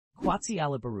Kwatsi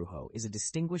Alibaruho is a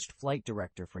distinguished flight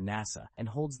director for NASA and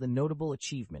holds the notable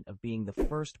achievement of being the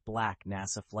first black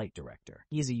NASA flight director.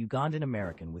 He is a Ugandan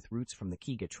American with roots from the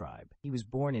Kiga tribe. He was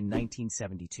born in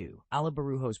 1972.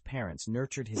 Alibaruho's parents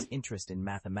nurtured his interest in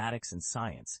mathematics and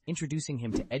science, introducing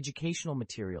him to educational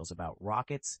materials about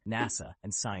rockets, NASA,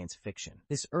 and science fiction.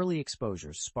 This early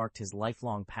exposure sparked his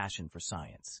lifelong passion for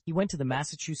science. He went to the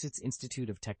Massachusetts Institute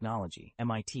of Technology,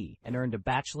 MIT, and earned a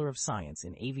Bachelor of Science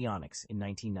in Avionics in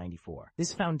 1994.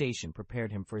 This foundation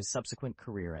prepared him for his subsequent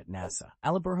career at NASA.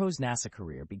 Alibaruho's NASA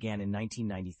career began in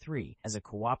 1993 as a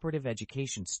Cooperative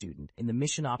Education student in the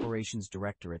Mission Operations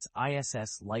Directorate's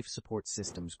ISS Life Support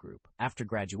Systems group. After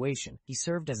graduation, he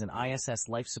served as an ISS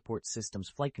Life Support Systems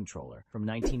flight controller from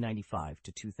 1995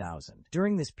 to 2000.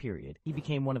 During this period, he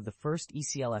became one of the first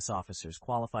ECLS officers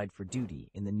qualified for duty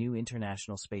in the new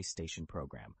International Space Station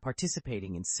program,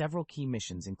 participating in several key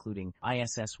missions including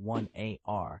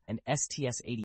ISS-1AR and STS-80